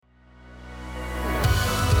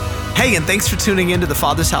Hey, and thanks for tuning in to the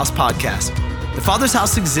Father's House podcast. The Father's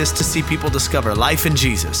House exists to see people discover life in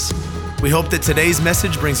Jesus. We hope that today's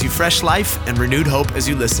message brings you fresh life and renewed hope as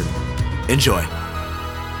you listen. Enjoy.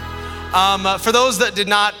 For those that did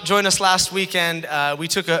not join us last weekend, we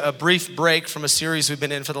took a brief break from a series we've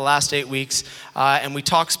been in for the last 8 weeks, and we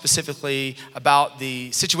talked specifically about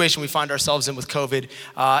the situation we find ourselves in with COVID.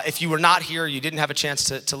 If you were not here, you didn't have a chance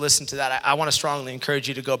to listen to that, I want to strongly encourage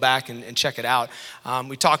you to go back and check it out.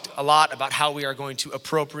 We talked a lot about how we are going to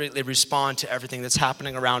appropriately respond to everything that's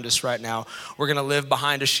happening around us right now. We're going to live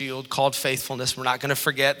behind a shield called faithfulness. We're not going to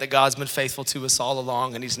forget that God's been faithful to us all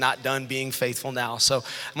along, and he's not done being faithful now. So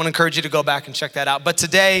I'm going to encourage you to go back and check that out. But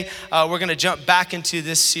today, we're going to jump back into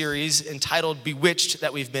this series entitled Bewitched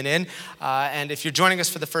that we've been in. And if you're joining us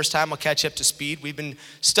for the first time, I'll catch you up to speed. We've been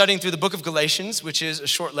studying through the book of Galatians, which is a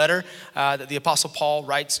short letter that the Apostle Paul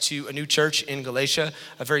writes to a new church in Galatia,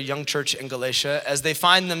 a very young church in Galatia, as they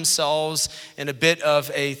find themselves in a bit of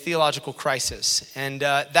a theological crisis. And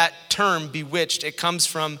that term, bewitched, it comes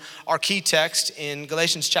from our key text in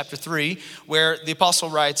Galatians chapter 3, where the Apostle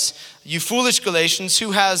writes, "You foolish Galatians,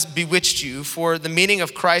 who has bewitched you? For the meaning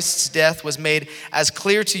of Christ's death was made as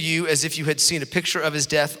clear to you as if you had seen a picture of his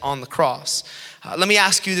death on the cross." Let me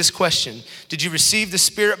ask you this question. Did you receive the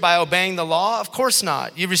Spirit by obeying the law? Of course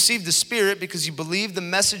not. You received the Spirit because you believed the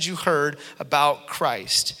message you heard about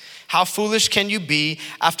Christ. How foolish can you be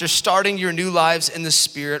after starting your new lives in the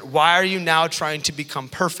Spirit? Why are you now trying to become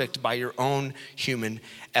perfect by your own human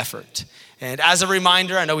effort? And as a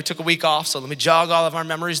reminder, I know we took a week off, so let me jog all of our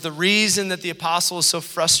memories. The reason that the apostle is so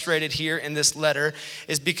frustrated here in this letter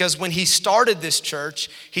is because when he started this church,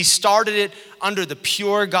 he started it under the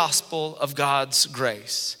pure gospel of God's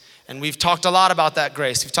grace. And we've talked a lot about that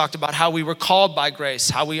grace. We've talked about how we were called by grace,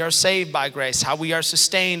 how we are saved by grace, how we are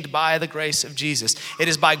sustained by the grace of Jesus. It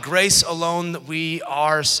is by grace alone that we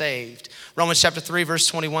are saved. Romans chapter 3, verse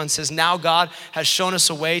 21 says, "Now God has shown us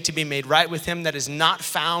a way to be made right with him that is not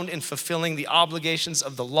found in fulfilling the obligations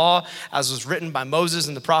of the law, as was written by Moses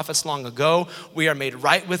and the prophets long ago. We are made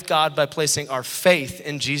right with God by placing our faith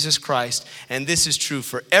in Jesus Christ. And this is true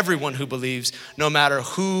for everyone who believes, no matter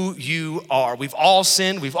who you are." We've all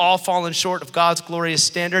sinned. We've all fallen short of God's glorious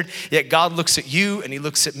standard. Yet God looks at you and he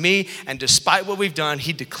looks at me. And despite what we've done,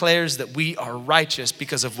 he declares that we are righteous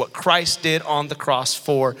because of what Christ did on the cross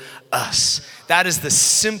for us. That is the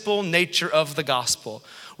simple nature of the gospel.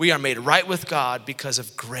 We are made right with God because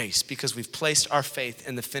of grace, because we've placed our faith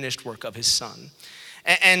in the finished work of his son.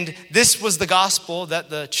 And this was the gospel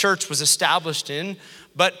that the church was established in.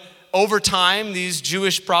 But over time, these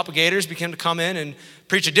Jewish propagators began to come in and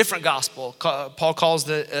preach a different gospel. Paul calls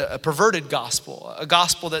it a perverted gospel, a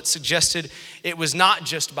gospel that suggested it was not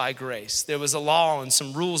just by grace. There was a law and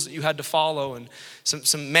some rules that you had to follow and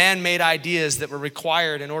some man-made ideas that were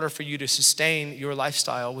required in order for you to sustain your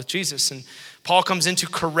lifestyle with Jesus. And Paul comes in to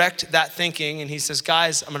correct that thinking, and he says,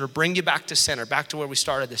 guys, I'm going to bring you back to center, back to where we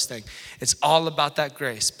started this thing. It's all about that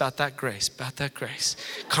grace, about that grace, about that grace.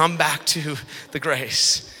 Come back to the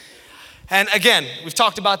grace. And again, we've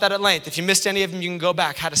talked about that at length. If you missed any of them, you can go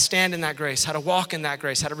back. How to stand in that grace, how to walk in that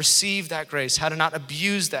grace, how to receive that grace, how to not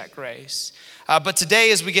abuse that grace. But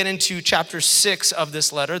today, as we get into chapter 6 of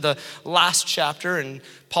this letter, the last chapter and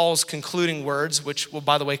Paul's concluding words, which will,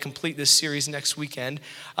 by the way, complete this series next weekend,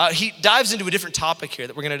 he dives into a different topic here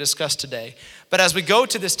that we're going to discuss today. But as we go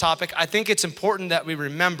to this topic, I think it's important that we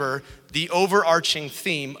remember the overarching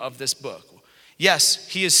theme of this book. Yes,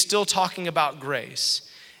 he is still talking about grace.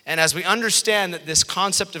 And as we understand that this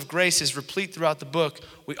concept of grace is replete throughout the book,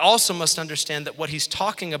 we also must understand that what he's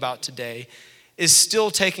talking about today is still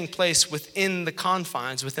taking place within the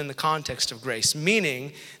confines, within the context of grace.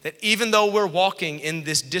 Meaning that even though we're walking in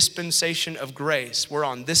this dispensation of grace, we're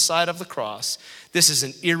on this side of the cross, this is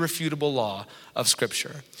an irrefutable law of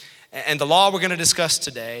Scripture. And the law we're going to discuss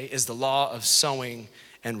today is the law of sowing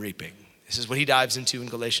and reaping. This is what he dives into in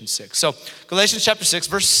Galatians 6. So Galatians chapter 6,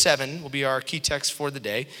 verse 7 will be our key text for the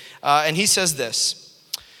day. And he says this,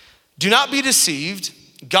 "Do not be deceived,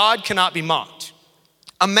 God cannot be mocked.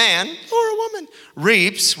 A man or a woman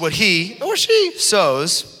reaps what he or she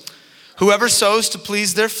sows. Whoever sows to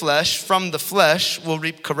please their flesh, from the flesh will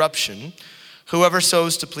reap corruption. Whoever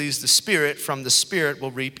sows to please the Spirit, from the Spirit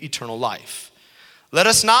will reap eternal life. Let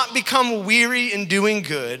us not become weary in doing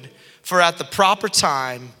good, for at the proper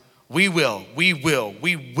time, we will reap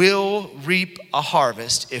a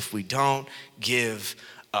harvest if we don't give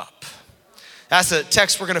up." That's the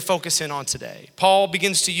text we're going to focus in on today. Paul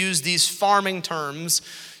begins to use these farming terms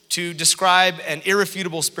to describe an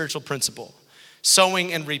irrefutable spiritual principle: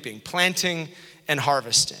 sowing and reaping, planting and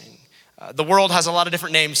harvesting. The world has a lot of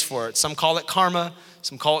different names for it. Some call it karma,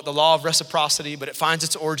 some call it the law of reciprocity, but it finds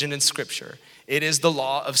its origin in Scripture. It is the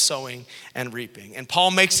law of sowing and reaping. And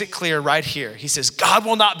Paul makes it clear right here. He says, God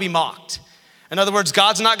will not be mocked. In other words,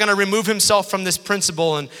 God's not going to remove himself from this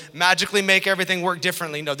principle and magically make everything work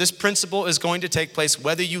differently. No, this principle is going to take place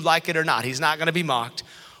whether you like it or not. He's not going to be mocked.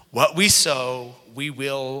 What we sow, we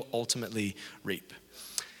will ultimately reap.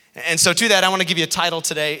 And so to that, I want to give you a title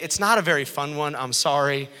today. It's not a very fun one. I'm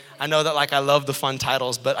sorry. I know that I love the fun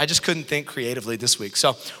titles, but I just couldn't think creatively this week.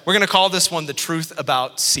 So we're going to call this one The Truth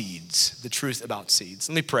About Seeds. The Truth About Seeds.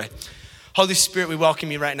 Let me pray. Holy Spirit, we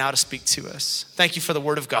welcome you right now to speak to us. Thank you for the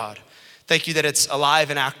word of God. Thank you that it's alive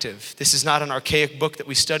and active. This is not an archaic book that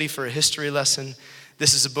we study for a history lesson.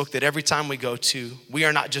 This is a book that every time we go to, we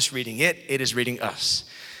are not just reading it, it is reading us.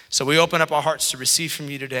 So we open up our hearts to receive from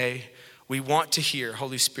you today. We want to hear,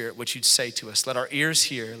 Holy Spirit, what you'd say to us. Let our ears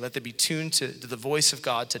hear. Let them be tuned to the voice of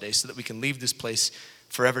God today so that we can leave this place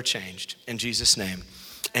forever changed. In Jesus' name,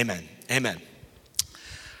 amen. Amen.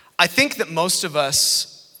 I think that most of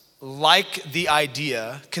us like the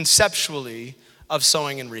idea, conceptually, of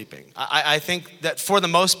sowing and reaping. I think that for the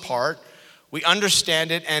most part, we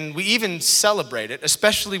understand it and we even celebrate it,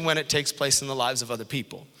 especially when it takes place in the lives of other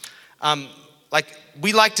people.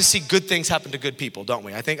 We like to see good things happen to good people, don't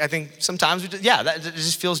we? I think sometimes, it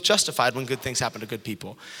just feels justified when good things happen to good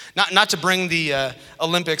people. Not to bring the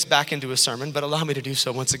Olympics back into a sermon, but allow me to do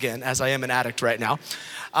so once again, as I am an addict right now.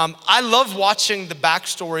 I love watching the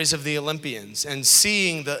backstories of the Olympians and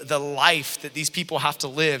seeing the life that these people have to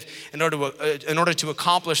live in order to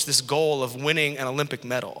accomplish this goal of winning an Olympic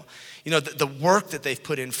medal. You know, the work that they've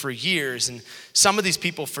put in for years, and some of these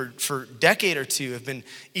people for a decade or two have been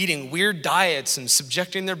eating weird diets and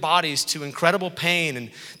subjecting their bodies to incredible pain, and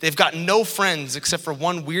they've got no friends except for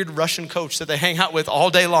one weird Russian coach that they hang out with all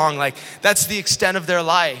day long. That's the extent of their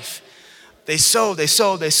life. They sow,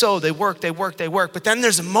 they work, but then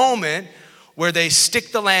there's a moment where they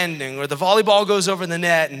stick the landing or the volleyball goes over the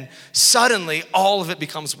net and suddenly all of it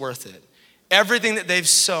becomes worth it. Everything that they've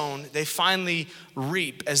sown, they finally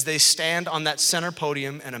reap as they stand on that center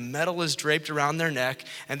podium and a medal is draped around their neck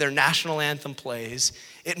and their national anthem plays.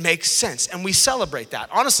 It makes sense, and we celebrate that,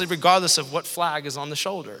 honestly, regardless of what flag is on the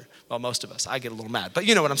shoulder. Well, most of us, I get a little mad, but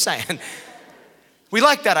you know what I'm saying. We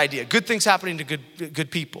like that idea, good things happening to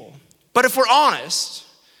good people. But if we're honest,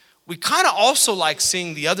 we kind of also like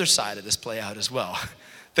seeing the other side of this play out as well.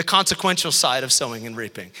 The consequential side of sowing and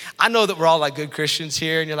reaping. I know that we're all like good Christians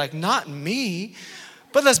here and you're like, not me.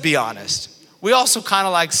 But let's be honest. We also kind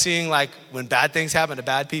of like seeing when bad things happen to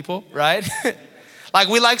bad people, right?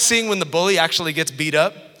 We like seeing when the bully actually gets beat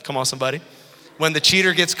up. Come on, somebody. When the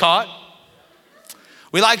cheater gets caught.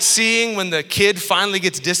 We like seeing when the kid finally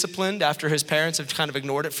gets disciplined after his parents have kind of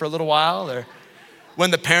ignored it for a little while, or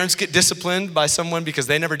when the parents get disciplined by someone because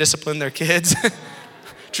they never disciplined their kids.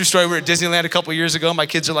 True story, we were at Disneyland a couple years ago. My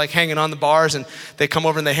kids are hanging on the bars and they come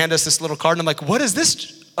over and they hand us this little card and I'm like, what is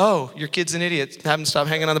this? Oh, your kid's an idiot. Haven't stopped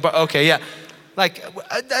hanging on the bar. Okay, yeah.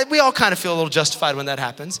 We all kind of feel a little justified when that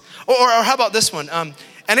happens. Or how about this one?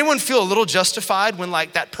 Anyone feel a little justified when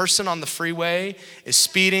that person on the freeway is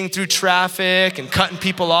speeding through traffic and cutting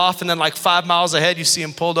people off and then 5 miles ahead you see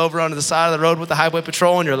him pulled over onto the side of the road with the highway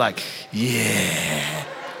patrol and you're like, yeah.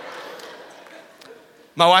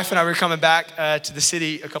 My wife and I were coming back to the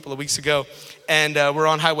city a couple of weeks ago, and we're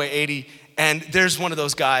on Highway 80, and there's one of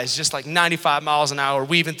those guys, just 95 miles an hour,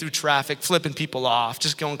 weaving through traffic, flipping people off,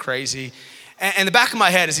 just going crazy. And the back of my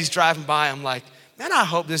head, as he's driving by, I'm like, man, I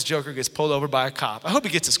hope this joker gets pulled over by a cop. I hope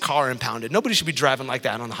he gets his car impounded. Nobody should be driving like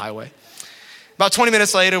that on the highway. About 20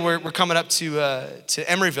 minutes later, we're coming up to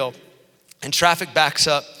Emeryville, and traffic backs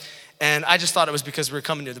up, and I just thought it was because we were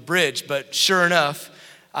coming near the bridge, but sure enough,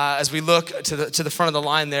 as we look to the front of the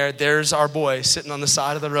line there's our boy sitting on the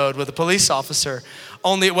side of the road with a police officer.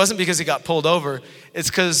 Only it wasn't because he got pulled over. It's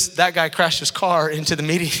because that guy crashed his car into the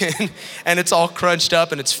median and it's all crunched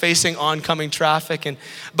up and it's facing oncoming traffic. And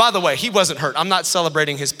by the way, he wasn't hurt. I'm not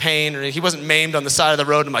celebrating his pain or he wasn't maimed on the side of the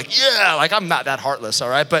road. I'm like, yeah, I'm not that heartless, all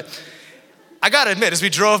right? But I gotta admit, as we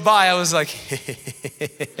drove by, I was like,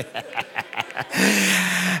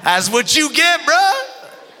 that's what you get, bro.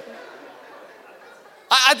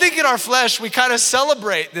 I think in our flesh, we kind of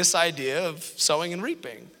celebrate this idea of sowing and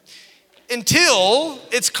reaping until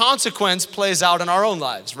its consequence plays out in our own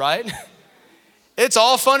lives, right? It's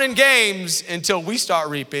all fun and games until we start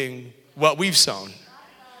reaping what we've sown.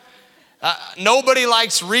 Nobody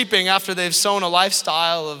likes reaping after they've sown a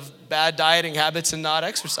lifestyle of bad dieting habits and not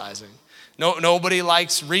exercising. Nobody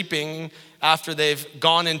likes reaping after they've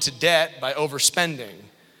gone into debt by overspending.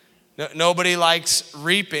 Nobody likes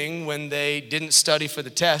reaping when they didn't study for the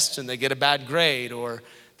test and they get a bad grade, or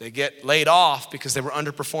they get laid off because they were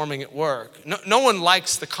underperforming at work. No one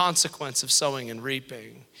likes the consequence of sowing and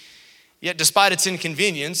reaping. Yet despite its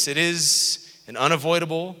inconvenience, it is an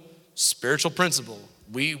unavoidable spiritual principle.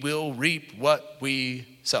 We will reap what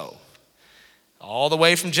we sow. All the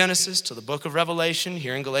way from Genesis to the book of Revelation,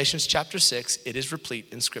 here in Galatians chapter 6, it is replete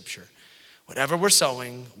in Scripture. Whatever we're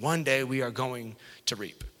sowing, one day we are going to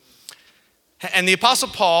reap. And the Apostle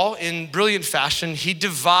Paul, in brilliant fashion, he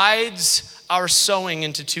divides our sowing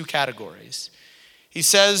into two categories. He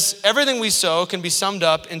says everything we sow can be summed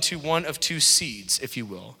up into one of two seeds, if you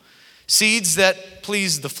will. Seeds that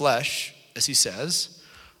please the flesh, as he says,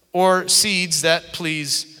 or seeds that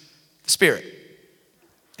please the Spirit.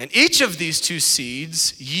 And each of these two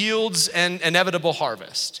seeds yields an inevitable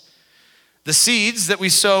harvest. The seeds that we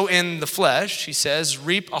sow in the flesh, he says,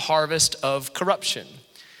 reap a harvest of corruption.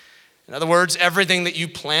 In other words, everything that you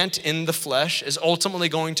plant in the flesh is ultimately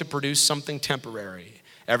going to produce something temporary.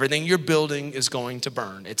 Everything you're building is going to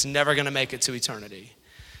burn. It's never going to make it to eternity.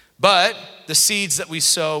 But the seeds that we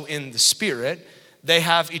sow in the Spirit, they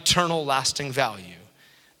have eternal lasting value.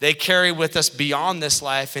 They carry with us beyond this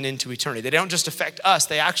life and into eternity. They don't just affect us,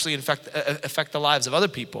 they actually affect the lives of other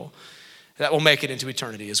people that will make it into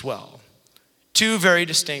eternity as well. Two very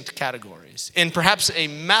distinct categories. In perhaps a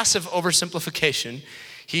massive oversimplification,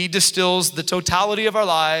 he distills the totality of our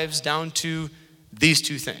lives down to these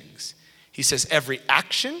two things. He says every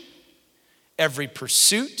action, every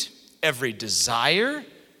pursuit, every desire,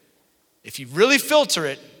 if you really filter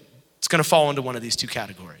it, it's going to fall into one of these two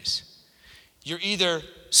categories. You're either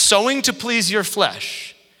sowing to please your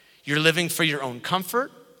flesh, you're living for your own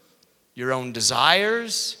comfort, your own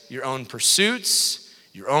desires, your own pursuits,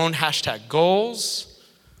 your own #goals,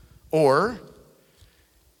 or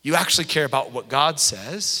you actually care about what God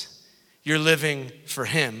says. You're living for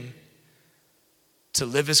Him. To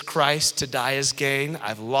live as Christ, to die as gain.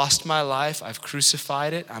 I've lost my life, I've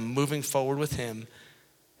crucified it, I'm moving forward with Him.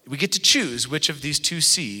 We get to choose which of these two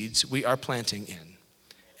seeds we are planting in.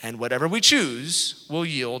 And whatever we choose will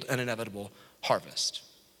yield an inevitable harvest.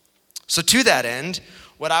 So to that end,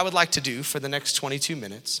 what I would like to do for the next 22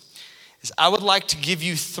 minutes is I would like to give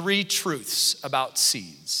you three truths about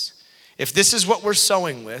seeds. If this is what we're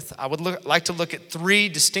sowing with, I would like to look at three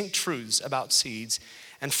distinct truths about seeds.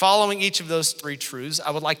 And following each of those three truths, I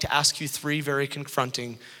would like to ask you three very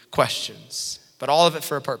confronting questions, but all of it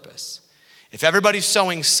for a purpose. If everybody's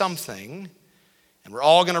sowing something, and we're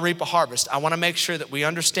all going to reap a harvest, I want to make sure that we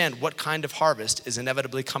understand what kind of harvest is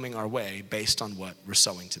inevitably coming our way based on what we're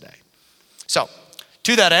sowing today. So,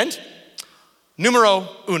 to that end, numero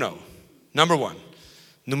uno, number one,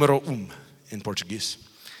 numero in Portuguese,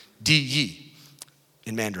 di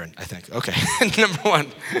in Mandarin, I think. Okay, number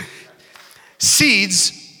one.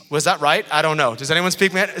 Seeds, was that right? I don't know. Does anyone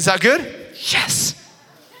speak Mandarin? Is that good? Yes.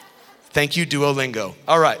 Thank you, Duolingo.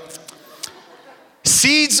 All right.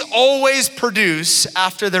 Seeds always produce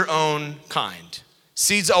after their own kind.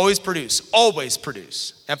 Seeds always produce,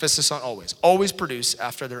 emphasis on always produce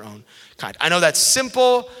after their own kind. I know that's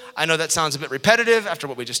simple. I know that sounds a bit repetitive after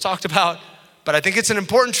what we just talked about, but I think it's an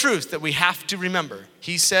important truth that we have to remember.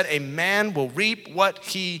 He said a man will reap what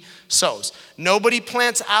he sows. Nobody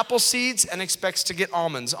plants apple seeds and expects to get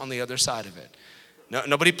almonds on the other side of it.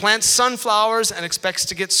 Nobody plants sunflowers and expects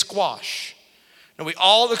to get squash. And we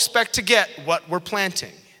all expect to get what we're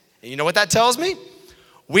planting. And you know what that tells me?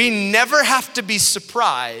 We never have to be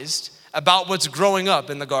surprised about what's growing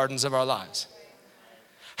up in the gardens of our lives.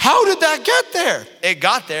 How did that get there? It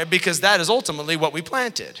got there because that is ultimately what we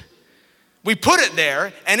planted. We put it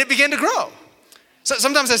there and it began to grow. So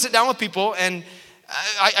sometimes I sit down with people and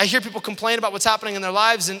I hear people complain about what's happening in their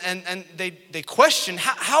lives and they question,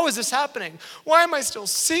 how is this happening? Why am I still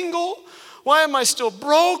single? Why am I still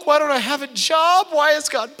broke? Why don't I have a job? Why is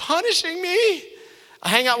God punishing me? I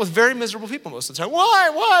hang out with very miserable people most of the time.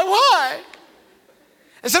 Why?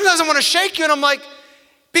 And sometimes I want to shake you and I'm like,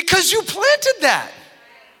 because you planted that.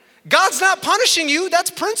 God's not punishing you, that's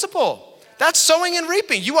principle. That's sowing and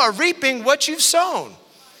reaping. You are reaping what you've sown.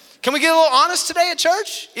 Can we get a little honest today at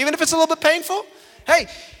church? Even if it's a little bit painful? Hey,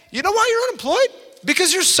 you know why you're unemployed?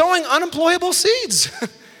 Because you're sowing unemployable seeds.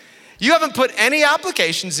 You haven't put any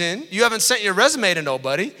applications in. You haven't sent your resume to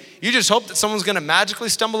nobody. You just hope that someone's going to magically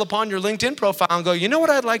stumble upon your LinkedIn profile and go, you know what,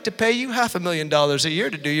 I'd like to pay you $500,000 a year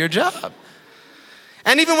to do your job.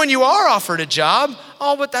 And even when you are offered a job,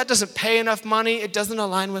 but that doesn't pay enough money. It doesn't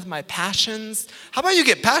align with my passions. How about you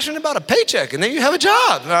get passionate about a paycheck and then you have a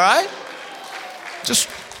job, all right? Just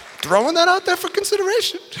throwing that out there for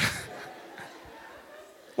consideration.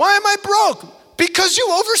 Why am I broke? Because you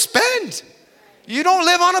overspend. You don't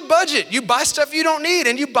live on a budget. You buy stuff you don't need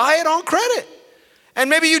and you buy it on credit. And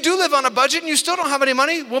maybe you do live on a budget and you still don't have any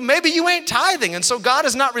money. Well, maybe you ain't tithing. And so God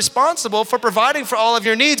is not responsible for providing for all of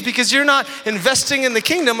your needs because you're not investing in the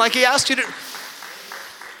kingdom like he asked you to.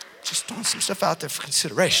 Just throwing some stuff out there for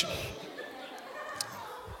consideration.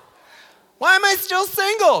 Why am I still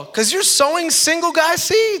single? Because you're sowing single guy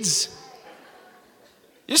seeds.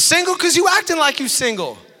 You're single because you acting like you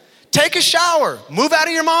single. Take a shower, move out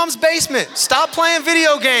of your mom's basement, stop playing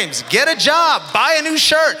video games, get a job, buy a new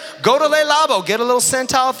shirt, go to Le Labo, get a little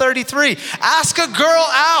Centile 33, ask a girl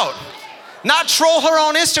out, not troll her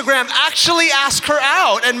on Instagram, actually ask her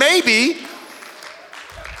out, and maybe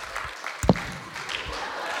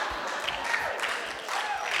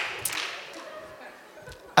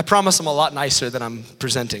I promise I'm a lot nicer than I'm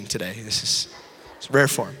presenting today. It's rare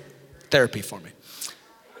form, therapy for me.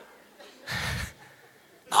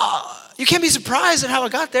 You can't be surprised at how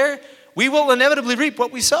it got there. We will inevitably reap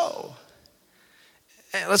what we sow.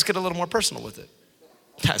 And let's get a little more personal with it,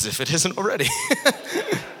 as if it isn't already.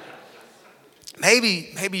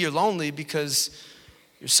 Maybe you're lonely because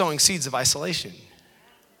you're sowing seeds of isolation.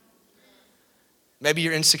 Maybe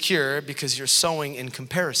you're insecure because you're sowing in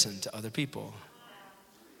comparison to other people.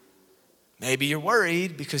 Maybe you're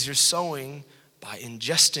worried because you're sowing by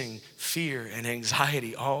ingesting fear and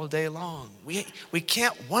anxiety all day long. We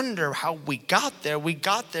can't wonder how we got there. We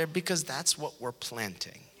got there because that's what we're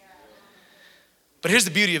planting. But here's the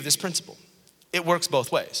beauty of this principle. It works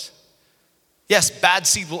both ways. Yes, bad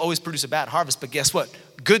seed will always produce a bad harvest, but guess what?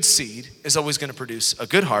 Good seed is always going to produce a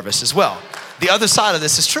good harvest as well. The other side of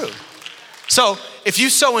this is true. So if you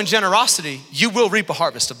sow in generosity, you will reap a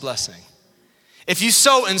harvest of blessing. If you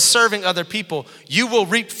sow in serving other people, you will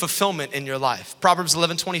reap fulfillment in your life. Proverbs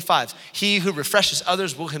 11:25, he who refreshes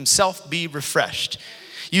others will himself be refreshed.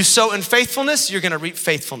 You sow in faithfulness, you're gonna reap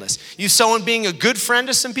faithfulness. You sow in being a good friend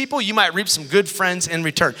to some people, you might reap some good friends in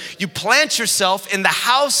return. You plant yourself in the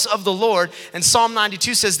house of the Lord, and Psalm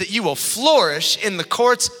 92 says that you will flourish in the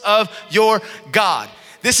courts of your God.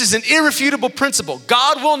 This is an irrefutable principle.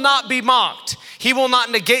 God will not be mocked. He will not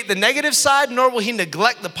negate the negative side, nor will he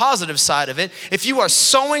neglect the positive side of it. If you are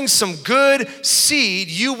sowing some good seed,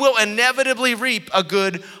 you will inevitably reap a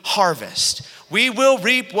good harvest. We will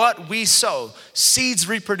reap what we sow. Seeds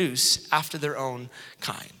reproduce after their own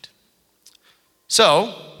kind.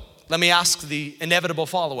 So, let me ask the inevitable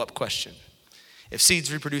follow-up question. If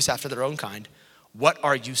seeds reproduce after their own kind, what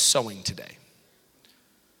are you sowing today?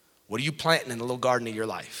 What are you planting in the little garden of your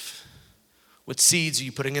life? What seeds are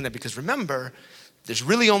you putting in there? Because remember, there's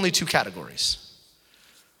really only two categories.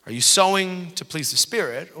 Are you sowing to please the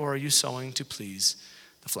Spirit, or are you sowing to please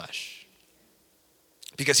the flesh?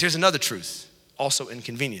 Because here's another truth, also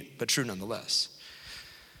inconvenient, but true nonetheless.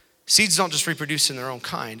 Seeds don't just reproduce in their own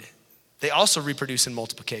kind, they also reproduce in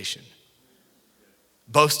multiplication,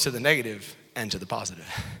 both to the negative and to the positive.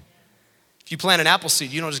 If you plant an apple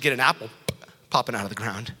seed, you don't just get an apple popping out of the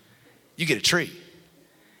ground. You get a tree.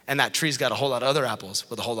 And that tree's got a whole lot of other apples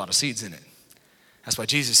with a whole lot of seeds in it. That's why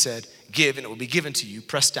Jesus said, give and it will be given to you,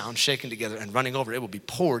 pressed down, shaken together, and running over. It will be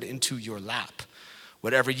poured into your lap.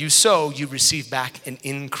 Whatever you sow, you receive back an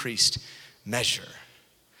increased measure.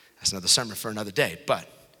 That's another sermon for another day. But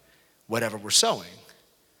whatever we're sowing,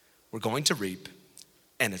 we're going to reap,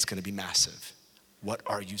 and it's going to be massive. What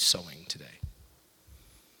are you sowing today?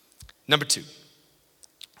 Number two,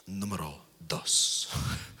 número dos.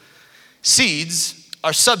 Seeds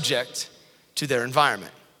are subject to their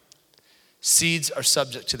environment. Seeds are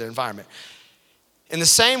subject to their environment. In the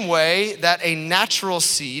same way that a natural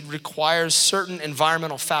seed requires certain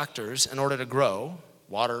environmental factors in order to grow,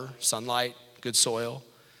 water, sunlight, good soil,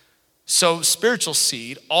 so spiritual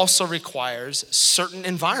seed also requires certain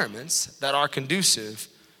environments that are conducive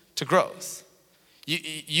to growth.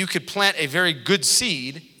 You could plant a very good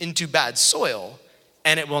seed into bad soil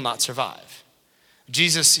and it will not survive.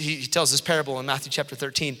 Jesus, he tells this parable in Matthew chapter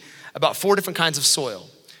 13 about 4 different kinds of soil.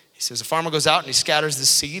 He says a farmer goes out and he scatters the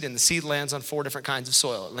seed, and the seed lands on 4 different kinds of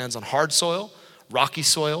soil. It lands on hard soil, rocky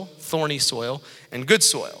soil, thorny soil, and good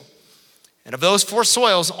soil. And of those 4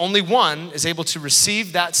 soils, only one is able to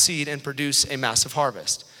receive that seed and produce a massive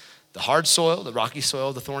harvest. The hard soil, the rocky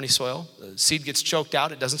soil, the thorny soil, the seed gets choked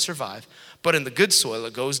out, it doesn't survive. But in the good soil,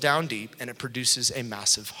 it goes down deep and it produces a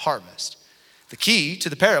massive harvest. The key to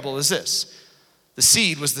the parable is this. The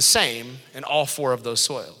seed was the same in all 4 of those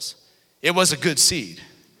soils. It was a good seed.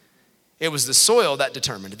 It was the soil that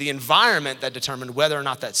determined, the environment that determined whether or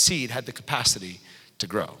not that seed had the capacity to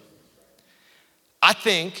grow. I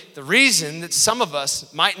think the reason that some of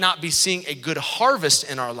us might not be seeing a good harvest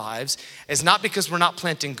in our lives is not because we're not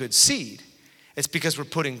planting good seed. It's because we're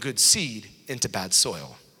putting good seed into bad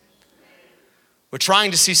soil. We're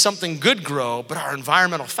trying to see something good grow, but our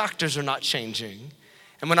environmental factors are not changing.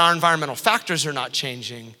 And when our environmental factors are not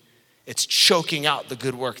changing, it's choking out the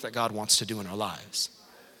good work that God wants to do in our lives.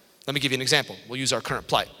 Let me give you an example. We'll use our current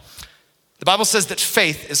plight. The Bible says that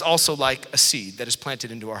faith is also like a seed that is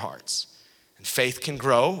planted into our hearts. And faith can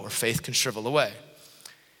grow or faith can shrivel away.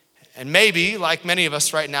 And maybe, like many of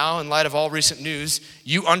us right now, in light of all recent news,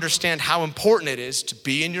 you understand how important it is to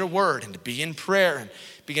be in your word and to be in prayer and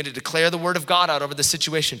begin to declare the word of God out over the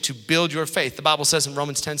situation to build your faith. The Bible says in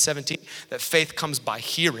Romans 10:17 that faith comes by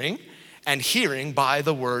hearing and hearing by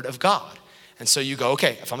the word of God. And so you go,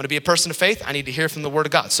 okay, if I'm gonna be a person of faith, I need to hear from the word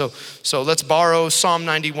of God. So let's borrow Psalm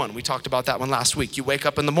 91. We talked about that one last week. You wake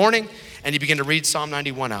up in the morning and you begin to read Psalm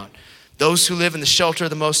 91 out. Those who live in the shelter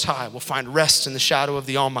of the Most High will find rest in the shadow of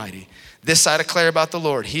the Almighty. This I declare about the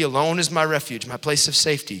Lord. He alone is my refuge, my place of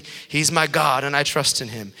safety. He's my God, and I trust in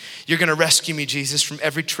him. You're going to rescue me, Jesus, from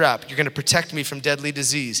every trap. You're going to protect me from deadly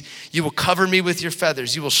disease. You will cover me with your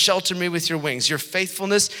feathers. You will shelter me with your wings. Your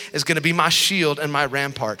faithfulness is going to be my shield and my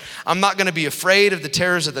rampart. I'm not going to be afraid of the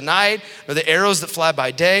terrors of the night or the arrows that fly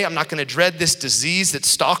by day. I'm not going to dread this disease that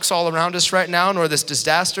stalks all around us right now, nor this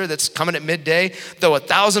disaster that's coming at midday. Though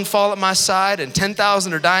 1,000 fall at my side and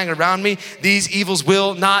 10,000 are dying around me, these evils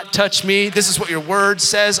will not touch me. This is what your word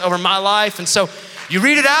says over my life. And so you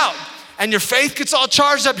read it out and your faith gets all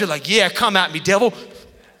charged up. You're like, yeah, come at me, devil.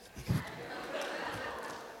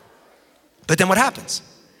 But then what happens?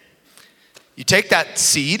 You take that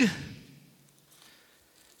seed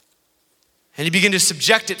and you begin to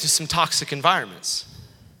subject it to some toxic environments.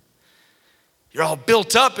 You're all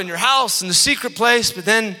built up in your house in the secret place, but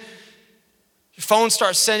then your phone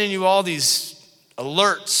starts sending you all these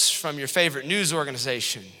alerts from your favorite news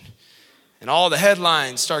organization. And all the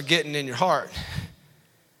headlines start getting in your heart.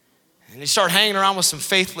 And you start hanging around with some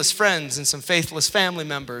faithless friends and some faithless family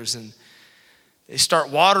members. And they start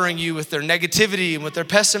watering you with their negativity and with their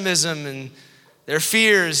pessimism and their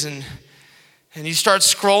fears. And you start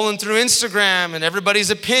scrolling through Instagram and everybody's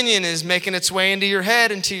opinion is making its way into your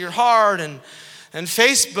head, into your heart. And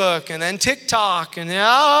Facebook and then TikTok.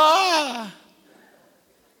 And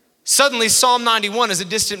suddenly Psalm 91 is a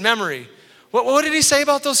distant memory. What did he say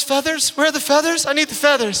about those feathers? Where are the feathers? I need the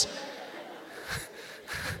feathers.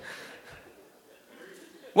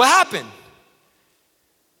 What happened?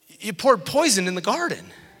 You poured poison in the garden.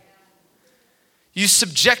 You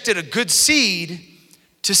subjected a good seed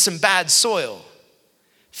to some bad soil.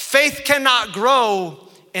 Faith cannot grow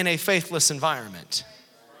in a faithless environment.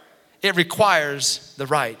 It requires the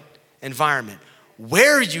right environment.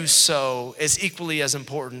 Where you sow is equally as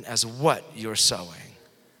important as what you're sowing.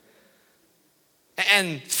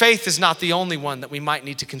 And faith is not the only one that we might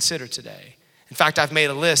need to consider today. In fact, I've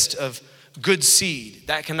made a list of good seed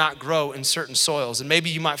that cannot grow in certain soils. And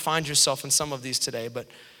maybe you might find yourself in some of these today, but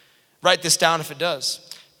write this down if it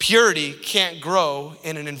does. Purity can't grow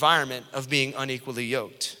in an environment of being unequally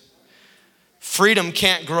yoked. Freedom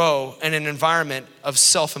can't grow in an environment of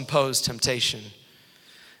self-imposed temptation.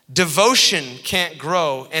 Devotion can't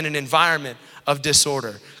grow in an environment of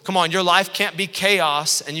disorder. Come on, your life can't be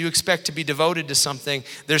chaos and you expect to be devoted to something.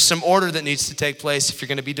 There's some order that needs to take place if you're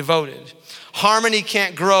going to be devoted. Harmony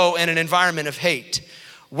can't grow in an environment of hate.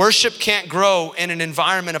 Worship can't grow in an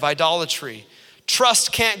environment of idolatry.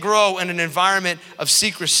 Trust can't grow in an environment of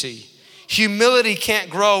secrecy. Humility can't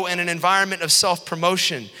grow in an environment of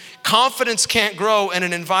self-promotion. Confidence can't grow in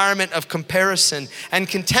an environment of comparison. And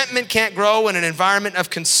contentment can't grow in an environment of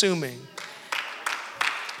consuming.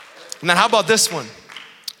 And then how about this one?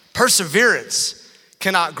 Perseverance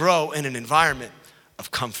cannot grow in an environment of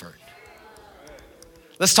comfort.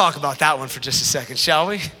 Let's talk about that one for just a second, shall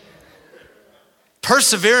we?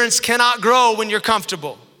 Perseverance cannot grow when you're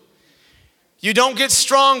comfortable. You don't get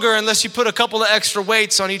stronger unless you put a couple of extra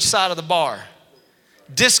weights on each side of the bar.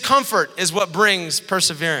 Discomfort is what brings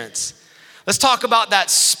perseverance. Let's talk about that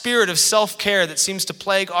spirit of self-care that seems to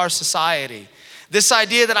plague our society. This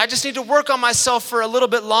idea that I just need to work on myself for a little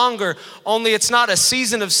bit longer, only it's not a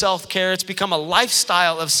season of self-care, it's become a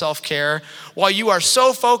lifestyle of self-care, while you are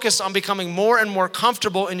so focused on becoming more and more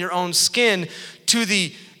comfortable in your own skin to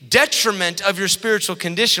the detriment of your spiritual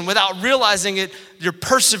condition. Without realizing it, your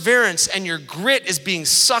perseverance and your grit is being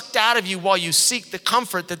sucked out of you while you seek the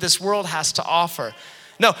comfort that this world has to offer.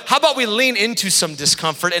 No, how about we lean into some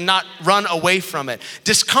discomfort and not run away from it?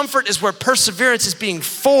 Discomfort is where perseverance is being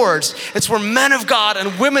forged. It's where men of God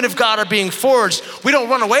and women of God are being forged. We don't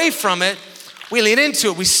run away from it. We lean into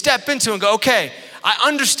it. We step into it and go, okay, I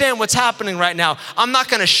understand what's happening right now. I'm not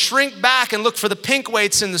gonna shrink back and look for the pink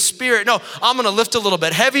weights in the spirit. No, I'm gonna lift a little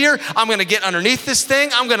bit heavier. I'm gonna get underneath this thing.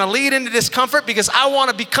 I'm gonna lead into discomfort because I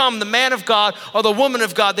wanna become the man of God or the woman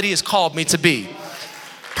of God that he has called me to be.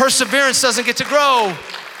 Perseverance doesn't get to grow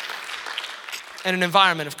in an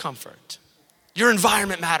environment of comfort. Your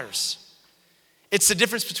environment matters. It's the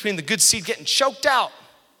difference between the good seed getting choked out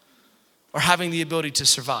or having the ability to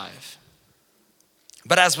survive.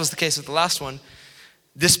 But as was the case with the last one,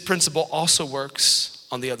 this principle also works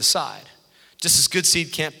on the other side. Just as good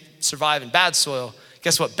seed can't survive in bad soil,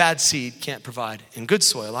 guess what? Bad seed can't provide in good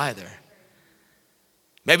soil either.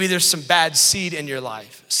 Maybe there's some bad seed in your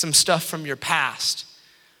life, some stuff from your past.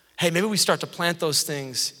 Hey, maybe we start to plant those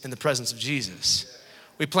things in the presence of Jesus.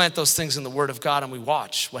 We plant those things in the Word of God and we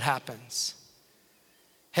watch what happens.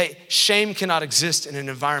 Hey, shame cannot exist in an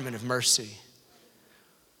environment of mercy.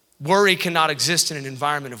 Worry cannot exist in an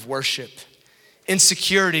environment of worship.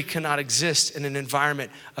 Insecurity cannot exist in an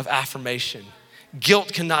environment of affirmation.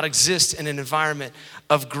 Guilt cannot exist in an environment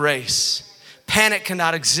of grace. Panic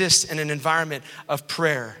cannot exist in an environment of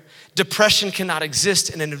prayer. Depression cannot exist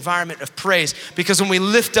in an environment of praise, because when we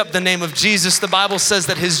lift up the name of Jesus, the Bible says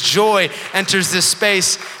that his joy enters this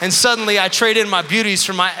space, and suddenly I trade in my beauties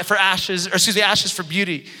ashes for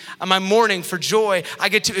beauty, and my mourning for joy. I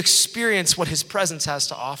get to experience what his presence has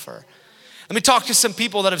to offer. Let me talk to some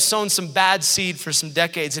people that have sown some bad seed for some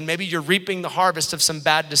decades, and maybe you're reaping the harvest of some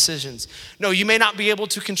bad decisions. No, you may not be able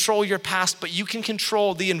to control your past, but you can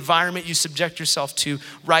control the environment you subject yourself to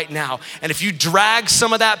right now. And if you drag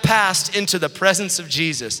some of that past into the presence of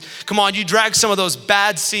Jesus, come on, you drag some of those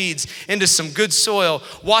bad seeds into some good soil,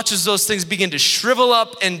 watch as those things begin to shrivel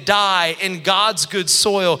up and die in God's good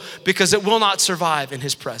soil, because it will not survive in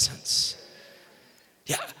his presence.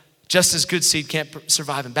 Yeah. Just as good seed can't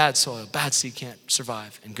survive in bad soil, bad seed can't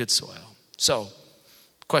survive in good soil. So,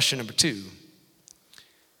 question number 2,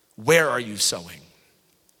 where are you sowing?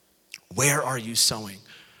 Where are you sowing?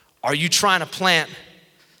 Are you trying to plant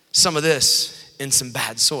some of this in some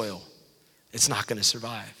bad soil? It's not gonna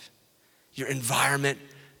survive. Your environment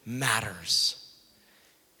matters.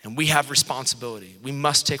 And we have responsibility. We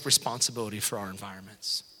must take responsibility for our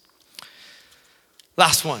environments.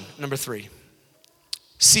 Last one, number 3.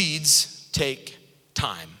 Seeds take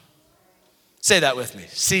time. Say that with me.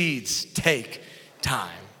 Seeds take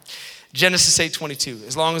time. Genesis 8:22.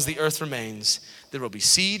 As long as the earth remains, there will be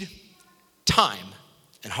seed, time,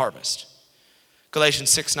 and harvest.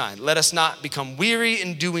 Galatians 6:9. Let us not become weary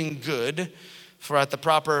in doing good, for at the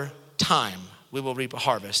proper time we will reap a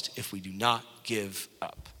harvest if we do not give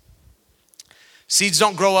up. Seeds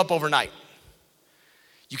don't grow up overnight.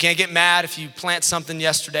 You can't get mad if you plant something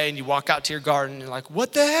yesterday and you walk out to your garden and you're like,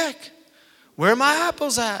 what the heck? Where are my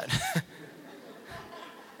apples at? It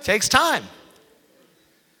takes time.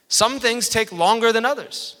 Some things take longer than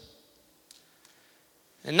others.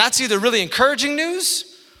 And that's either really encouraging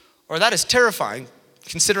news or that is terrifying,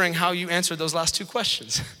 considering how you answered those last 2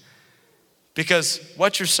 questions. Because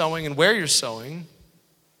what you're sowing and where you're sowing,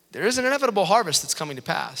 there is an inevitable harvest that's coming to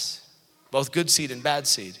pass, both good seed and bad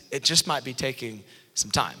seed. It just might be taking some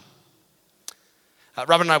time.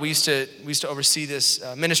 Robert and I, we used to oversee this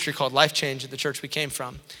ministry called Life Change at the church we came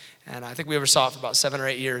from. And I think we oversaw it for about 7 or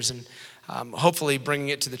 8 years, and hopefully bringing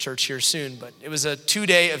it to the church here soon. But it was a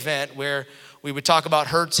 2-day event where we would talk about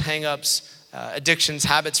hurts, hangups, addictions,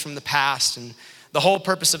 habits from the past. And the whole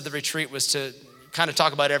purpose of the retreat was to kind of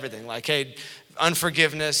talk about everything, like, hey,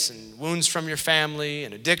 unforgiveness and wounds from your family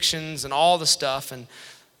and addictions and all the stuff. And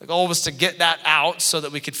the goal was to get that out so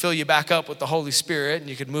that we could fill you back up with the Holy Spirit and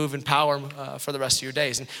you could move in power for the rest of your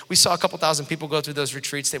days. And we saw a couple thousand people go through those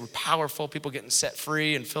retreats. They were powerful, people getting set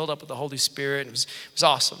free and filled up with the Holy Spirit. It was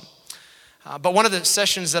awesome. But one of the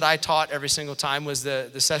sessions that I taught every single time was the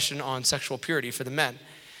session on sexual purity for the men.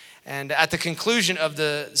 And at the conclusion of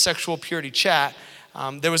the sexual purity chat,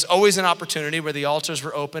 there was always an opportunity where the altars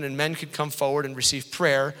were open and men could come forward and receive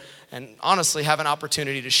prayer and honestly have an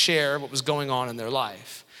opportunity to share what was going on in their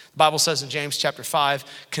life. The Bible says in James chapter 5,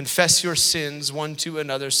 confess your sins one to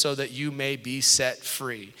another so that you may be set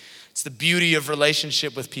free. It's the beauty of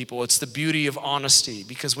relationship with people. It's the beauty of honesty,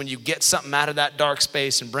 because when you get something out of that dark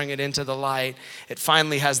space and bring it into the light, it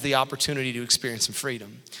finally has the opportunity to experience some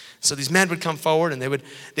freedom. So these men would come forward and they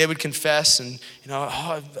would confess and,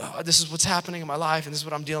 this is what's happening in my life and this is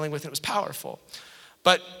what I'm dealing with. And it was powerful.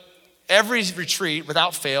 But every retreat,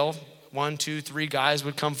 without fail, 1, 2, 3 guys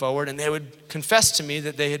would come forward and they would confess to me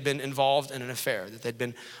that they had been involved in an affair, that they'd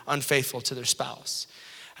been unfaithful to their spouse.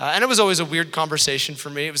 And it was always a weird conversation for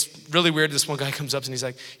me. It was really weird. This one guy comes up and he's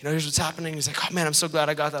like, here's what's happening. He's like, oh man, I'm so glad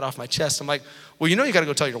I got that off my chest. I'm like, well, you got to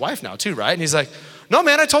go tell your wife now too, right? And he's like, no,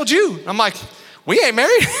 man, I told you. I'm like, we ain't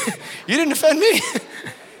married. You didn't offend me.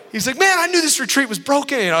 He's like, man, I knew this retreat was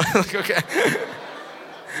broken. Like, okay.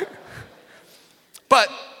 But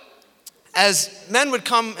as men would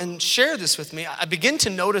come and share this with me, I begin to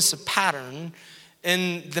notice a pattern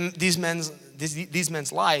in these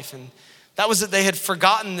men's life. And that was that they had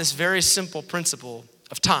forgotten this very simple principle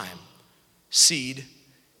of time: seed,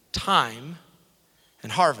 time,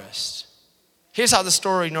 and harvest. Here's how the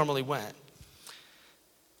story normally went.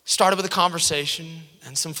 Started with a conversation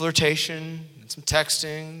and some flirtation and some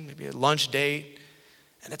texting, maybe a lunch date.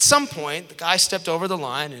 And at some point, the guy stepped over the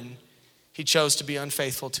line and he chose to be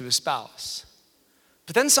unfaithful to his spouse.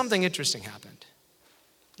 But then something interesting happened.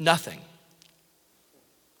 Nothing.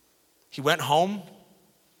 He went home.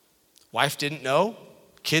 Wife didn't know.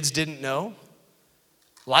 Kids didn't know.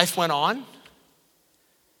 Life went on.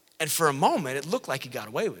 And for a moment, it looked like he got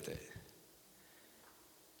away with it.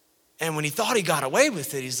 And when he thought he got away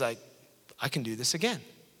with it, he's like, I can do this again.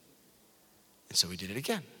 And so he did it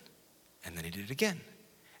again. And then he did it again.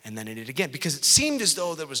 And then he did it again. Because it seemed as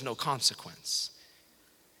though there was no consequence.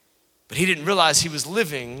 But he didn't realize he was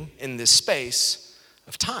living in this space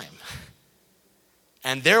of time.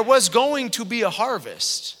 And there was going to be a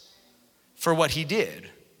harvest for what he did.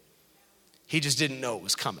 He just didn't know it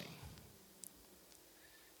was coming.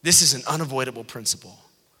 This is an unavoidable principle.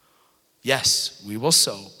 Yes, we will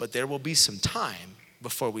sow, but there will be some time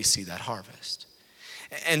before we see that harvest.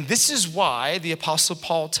 And this is why the Apostle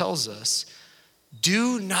Paul tells us,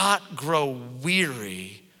 do not grow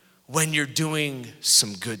weary when you're doing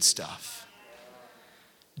some good stuff.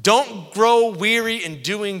 Don't grow weary in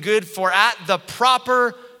doing good, for at the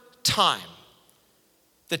proper time,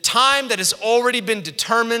 the time that has already been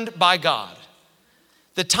determined by God,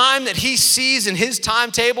 the time that he sees in his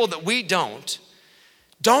timetable that we don't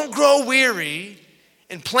grow weary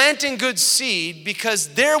in planting good seed, because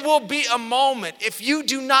there will be a moment, if you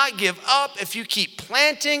do not give up, if you keep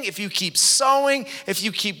planting, if you keep sowing, if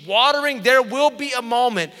you keep watering, there will be a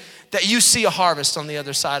moment that you see a harvest on the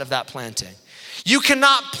other side of that planting. You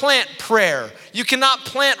cannot plant prayer. You cannot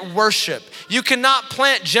plant worship. You cannot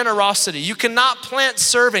plant generosity. You cannot plant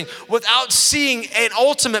serving without seeing an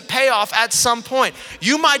ultimate payoff at some point.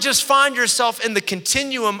 You might just find yourself in the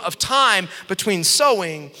continuum of time between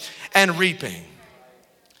sowing and reaping.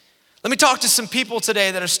 Let me talk to some people today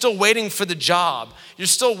that are still waiting for the job. You're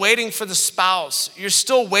still waiting for the spouse. You're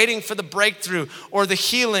still waiting for the breakthrough or the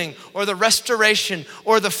healing or the restoration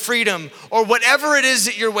or the freedom or whatever it is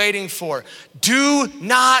that you're waiting for. Do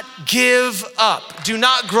not give up. Do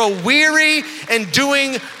not grow weary in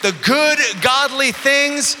doing the good, godly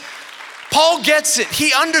things. Paul gets it.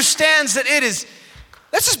 He understands that it is,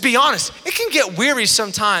 let's just be honest, it can get weary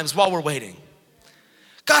sometimes while we're waiting.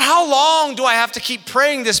 God, how long do I have to keep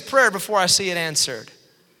praying this prayer before I see it answered?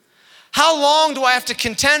 How long do I have to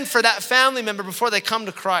contend for that family member before they come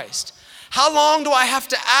to Christ? How long do I have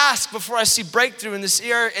to ask before I see breakthrough in this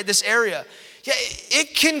area? Yeah,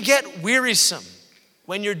 it can get wearisome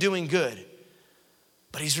when you're doing good.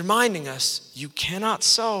 But he's reminding us, you cannot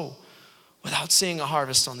sow without seeing a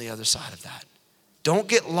harvest on the other side of that. Don't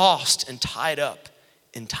get lost and tied up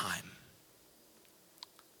in time.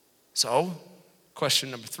 So,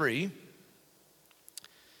 question number 3,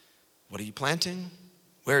 what are you planting?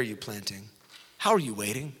 Where are you planting? How are you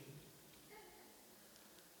waiting?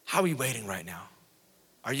 How are you waiting right now?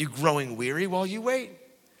 Are you growing weary while you wait?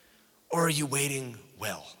 Or are you waiting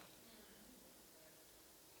well?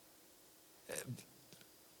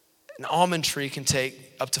 An almond tree can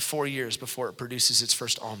take up to 4 years before it produces its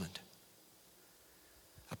first almond.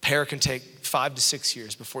 A pear can take 5 to 6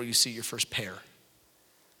 years before you see your first pear.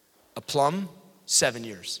 A plum, 7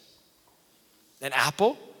 years. An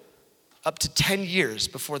apple, up to 10 years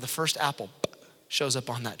before the first apple shows up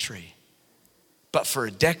on that tree. But for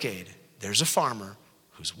a decade, there's a farmer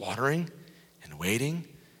who's watering and waiting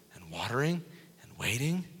and watering and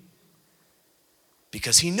waiting,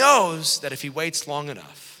 because he knows that if he waits long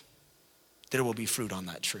enough, there will be fruit on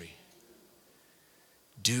that tree.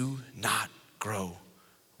 Do not grow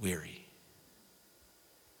weary.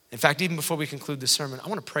 In fact, even before we conclude this sermon, I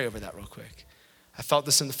want to pray over that real quick. I felt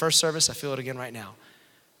this in the first service. I feel it again right now.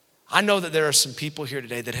 I know that there are some people here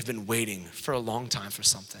today that have been waiting for a long time for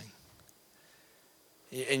something.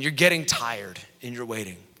 And you're getting tired in your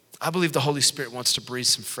waiting. I believe the Holy Spirit wants to breathe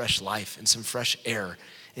some fresh life and some fresh air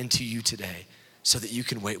into you today so that you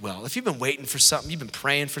can wait well. If you've been waiting for something, you've been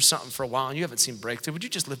praying for something for a while and you haven't seen breakthrough, would you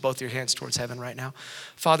just lift both your hands towards heaven right now?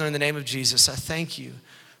 Father, in the name of Jesus, I thank you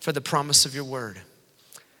for the promise of your word.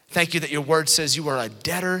 Thank you that your word says you are a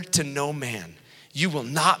debtor to no man. You will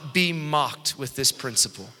not be mocked with this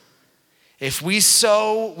principle. If we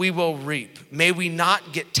sow, we will reap. May we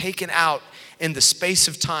not get taken out in the space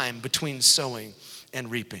of time between sowing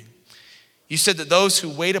and reaping. You said that those who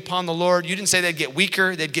wait upon the Lord, you didn't say they'd get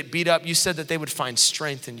weaker, they'd get beat up. You said that they would find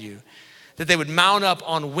strength in you, that they would mount up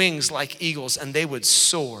on wings like eagles and they would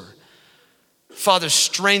soar. Father,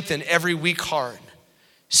 strengthen every weak heart.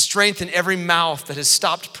 Strengthen every mouth that has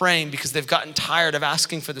stopped praying because they've gotten tired of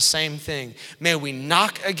asking for the same thing. May we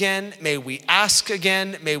knock again. May we ask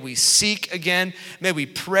again. May we seek again. May we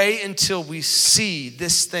pray until we see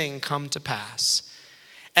this thing come to pass.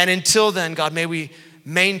 And until then, God, may we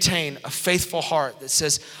maintain a faithful heart that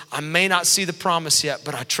says, I may not see the promise yet,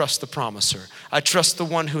 but I trust the promiser. I trust the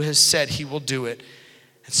one who has said he will do it.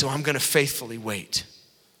 And so I'm going to faithfully wait.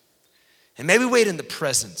 And maybe wait in the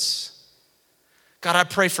presence. God, I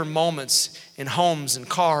pray for moments in homes and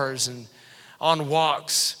cars and on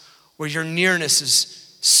walks where your nearness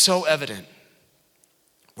is so evident.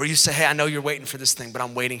 Where you say, hey, I know you're waiting for this thing, but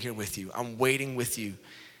I'm waiting here with you. I'm waiting with you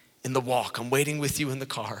in the walk. I'm waiting with you in the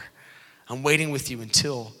car. I'm waiting with you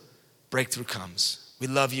until breakthrough comes. We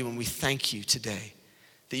love you and we thank you today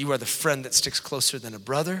that you are the friend that sticks closer than a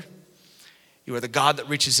brother. You are the God that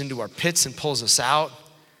reaches into our pits and pulls us out.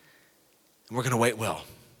 And we're going to wait well.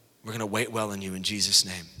 We're going to wait well in you in Jesus'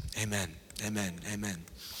 name. Amen, amen, amen.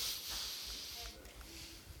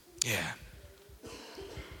 Yeah.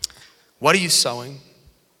 What are you sowing?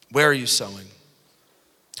 Where are you sowing?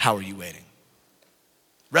 How are you waiting?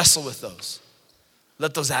 Wrestle with those.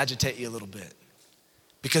 Let those agitate you a little bit.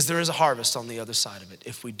 Because there is a harvest on the other side of it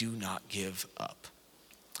if we do not give up.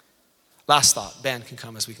 Last thought. Band can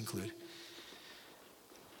come as we conclude.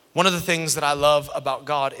 One of the things that I love about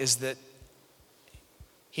God is that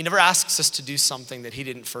he never asks us to do something that he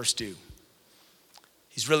didn't first do.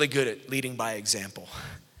 He's really good at leading by example.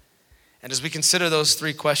 And as we consider those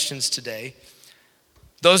three questions today,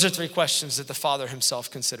 those are three questions that the Father himself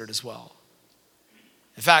considered as well.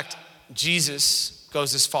 In fact, Jesus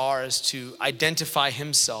goes as far as to identify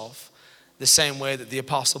himself the same way that the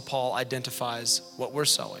Apostle Paul identifies what we're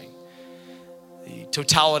sowing. The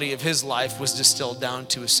totality of his life was distilled down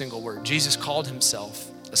to a single word. Jesus called himself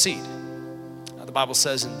a seed. The Bible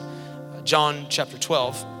says in John chapter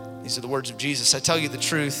 12, these are the words of Jesus, I tell you the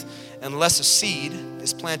truth, unless a seed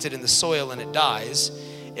is planted in the soil and it dies,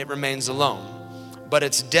 it remains alone. But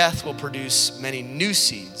its death will produce many new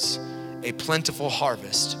seeds, a plentiful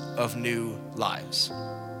harvest of new lives.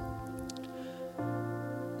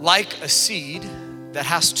 Like a seed that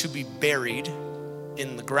has to be buried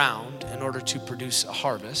in the ground in order to produce a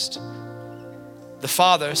harvest, the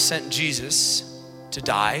Father sent Jesus to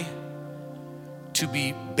die, to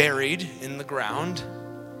be buried in the ground,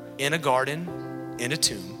 in a garden, in a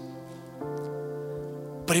tomb.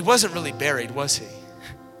 But he wasn't really buried, was he?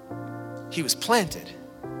 He was planted.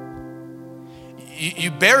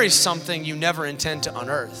 You bury something you never intend to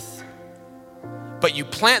unearth, but you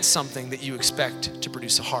plant something that you expect to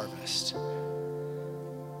produce a harvest.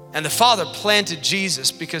 And the Father planted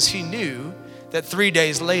Jesus because he knew that 3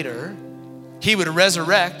 days later, he would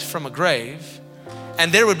resurrect from a grave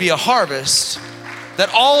and there would be a harvest that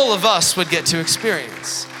all of us would get to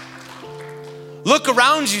experience. Look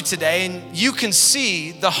around you today and you can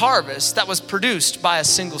see the harvest that was produced by a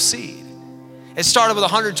single seed. It started with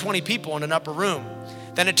 120 people in an upper room.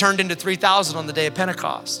 Then it turned into 3,000 on the day of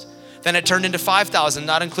Pentecost. Then it turned into 5,000,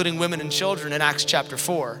 not including women and children in Acts chapter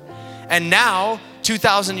 4. And now,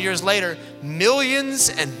 2,000 years later, millions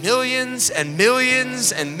and millions and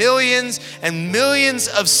millions and millions and millions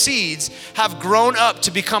of seeds have grown up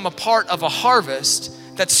to become a part of a harvest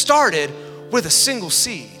that started with a single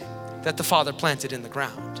seed that the Father planted in the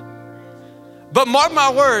ground. But mark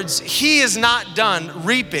my words, he is not done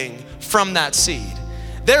reaping from that seed.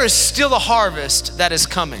 There is still a harvest that is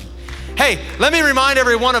coming. Hey, let me remind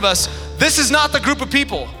every one of us, this is not the group of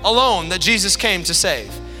people alone that Jesus came to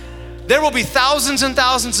save. There will be thousands and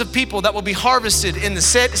thousands of people that will be harvested in the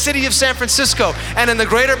city of San Francisco and in the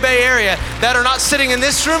greater Bay Area that are not sitting in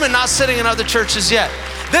this room and not sitting in other churches yet.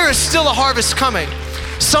 There is still a harvest coming.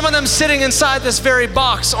 Some of them sitting inside this very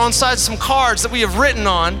box, onside some cards that we have written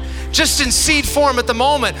on, just in seed form at the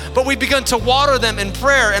moment, but we've begun to water them in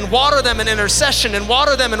prayer and water them in intercession and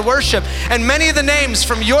water them in worship. And many of the names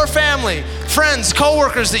from your family, friends,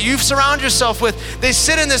 coworkers that you've surrounded yourself with, they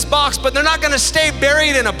sit in this box, but they're not gonna stay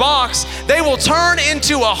buried in a box. They will turn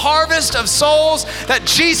into a harvest of souls that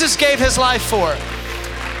Jesus gave his life for.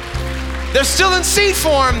 They're still in seed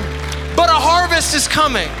form, but a harvest is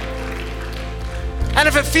coming. And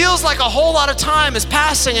if it feels like a whole lot of time is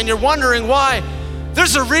passing and you're wondering why,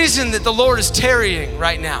 there's a reason that the Lord is tarrying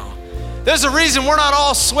right now. There's a reason we're not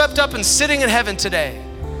all swept up and sitting in heaven today.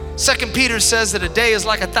 2 Peter says that a day is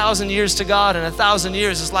like 1,000 years to God and 1,000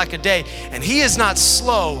 years is like a day. And he is not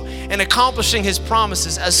slow in accomplishing his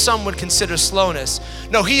promises as some would consider slowness.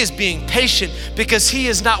 No, he is being patient because he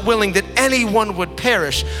is not willing that anyone would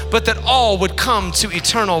perish, but that all would come to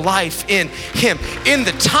eternal life in him. In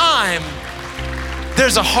the time,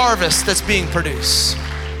 there's a harvest that's being produced.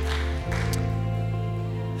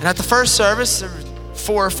 And at the first service, there were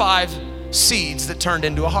 4 or 5 seeds that turned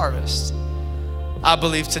into a harvest. I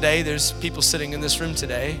believe today there's people sitting in this room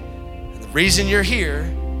today, and the reason you're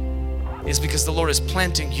here is because the Lord is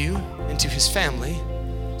planting you into his family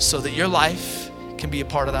so that your life can be a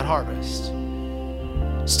part of that harvest.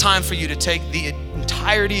 It's time for you to take the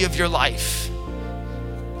entirety of your life,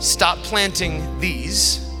 stop planting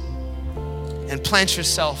these, and plant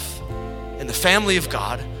yourself in the family of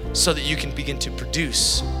God so that you can begin to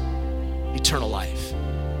produce eternal life.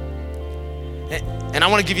 And I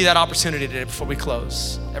want to give you that opportunity today before we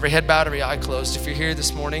close. Every head bowed, every eye closed. If you're here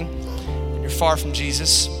this morning and you're far from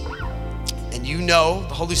Jesus and you know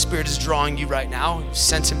the Holy Spirit is drawing you right now, you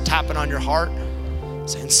sense him tapping on your heart,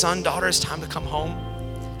 saying, son, daughter, it's time to come home,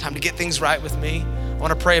 time to get things right with me. I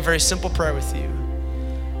want to pray a very simple prayer with you.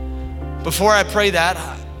 Before I pray that,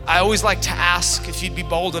 I always like to ask if you'd be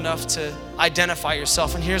bold enough to identify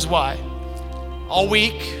yourself, and here's why. All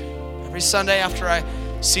week, every Sunday after I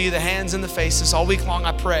see the hands and the faces, all week long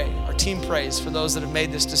I pray. Our team prays for those that have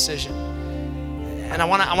made this decision. And I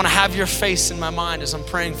want to have your face in my mind as I'm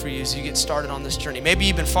praying for you as you get started on this journey. Maybe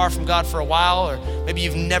you've been far from God for a while, or maybe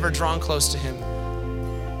you've never drawn close to him.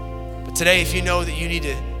 But today, if you know that you need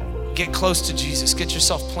to get close to Jesus, get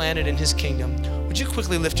yourself planted in his kingdom, would you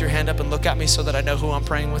quickly lift your hand up and look at me so that I know who I'm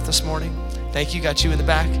praying with this morning? Thank you. Got you in the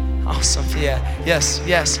back. Awesome. Yeah. Yes.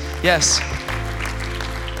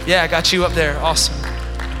 Yeah, I got you up there. Awesome.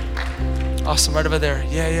 Awesome, right over there.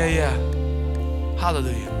 Yeah.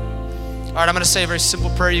 Hallelujah. All right, I'm gonna say a very simple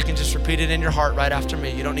prayer. You can just repeat it in your heart right after me.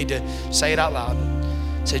 You don't need to say it out loud.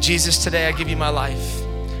 Say, Jesus, today I give you my life.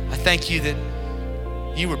 I thank you that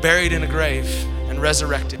you were buried in a grave and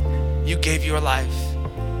resurrected. You gave your life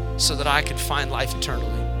so that I could find life eternally.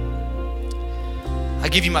 I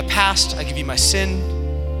give you my past, I give you my sin.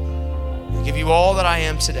 I give you all that I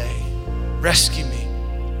am today. Rescue me.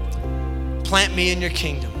 Plant me in your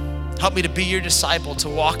kingdom. Help me to be your disciple, to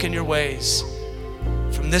walk in your ways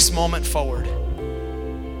from this moment forward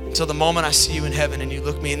until the moment I see you in heaven and you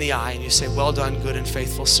look me in the eye and you say, well done, good and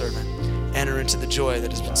faithful servant. Enter into the joy that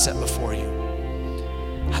has been set before you.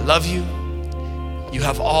 I love you. You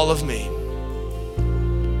have all of me.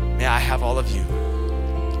 May I have all of you.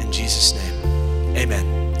 In Jesus' name,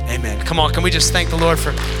 amen. Amen. Come on, can we just thank the Lord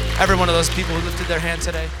for every one of those people who lifted their hand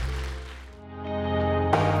today?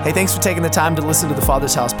 Hey, thanks for taking the time to listen to the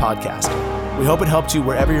Father's House podcast. We hope it helped you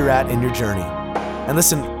wherever you're at in your journey. And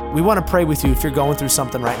listen, we want to pray with you if you're going through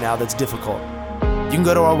something right now that's difficult. You can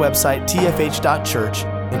go to our website, tfh.church,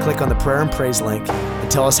 and click on the prayer and praise link and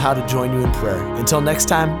tell us how to join you in prayer. Until next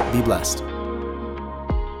time, be blessed.